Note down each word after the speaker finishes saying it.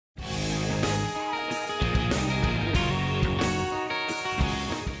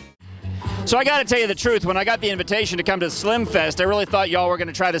So I got to tell you the truth, when I got the invitation to come to Slimfest, I really thought y'all were going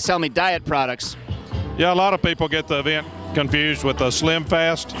to try to sell me diet products. Yeah, a lot of people get the event confused with the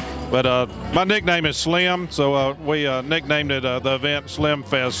Slimfest, but my nickname is Slim, so we nicknamed it the event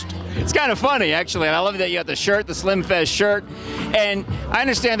Slimfest. It's kind of funny, actually, and I love that you got the shirt, the Slimfest shirt. And I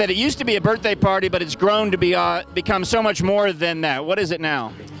understand that it used to be a birthday party, but it's grown to be become so much more than that. What is it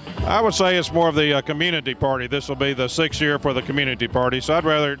now? I would say it's more of the community party. This will be the 6th year for the community party, so I'd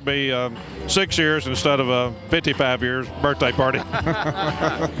rather it be 6 years instead of a 55 years birthday party.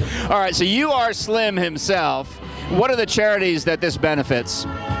 All right, so you are Slim himself. What are the charities that this benefits?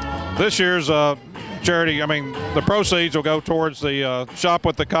 This year's charity, the proceeds will go towards the Shop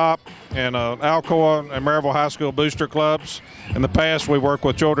with the Cop and Alcoa and Maryville High School booster clubs. In the past, we worked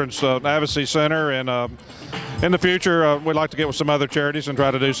with Children's Advocacy Center, and in the future, we'd like to get with some other charities and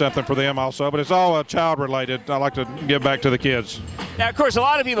try to do something for them also. But it's all child-related. I like to give back to the kids. Now, of course, a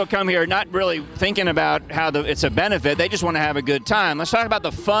lot of people come here not really thinking about how it's a benefit. They just want to have a good time. Let's talk about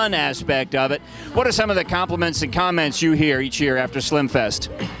the fun aspect of it. What are some of the compliments and comments you hear each year after Slimfest?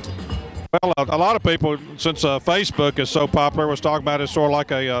 Well, a lot of people, since Facebook is so popular, was talking about it sort of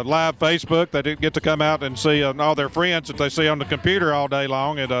like a live Facebook. They didn't get to come out and see all their friends that they see on the computer all day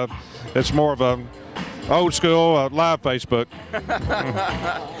long. It's more of a old school live Facebook.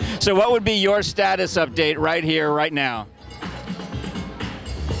 So what would be your status update right here, right now?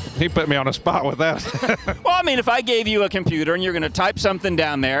 He put me on a spot with that. Well, if I gave you a computer and you're going to type something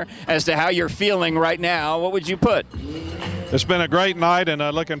down there as to how you're feeling right now, what would you put? It's been a great night, and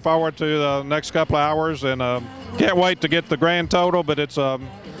looking forward to the next couple of hours, and can't wait to get the grand total, but it's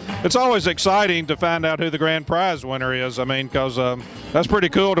always exciting to find out who the grand prize winner is. Because that's pretty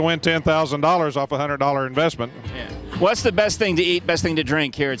cool to win $10,000 off a $100 investment. Yeah. What's the best thing to eat, best thing to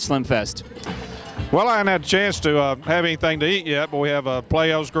drink here at Slimfest? Well, I haven't had a chance to have anything to eat yet, but we have a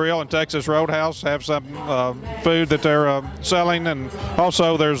Playo's Grill and Texas Roadhouse, have some food that they're selling, and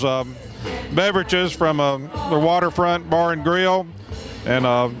also there's beverages from the Waterfront Bar and Grill, and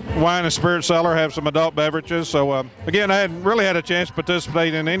Wine and Spirit Cellar have some adult beverages. So again, I hadn't really had a chance to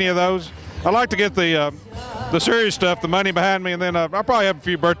participate in any of those. I like to get the serious stuff, the money behind me, and then I'll probably have a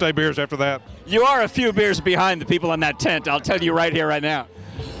few birthday beers after that. You are a few beers behind the people in that tent, I'll tell you right here, right now.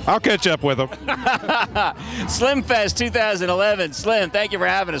 I'll catch up with them. Slimfest 2011. Slim, thank you for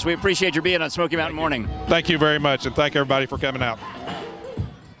having us. We appreciate your being on Smoky Mountain Morning. Thank you very much, and thank everybody for coming out.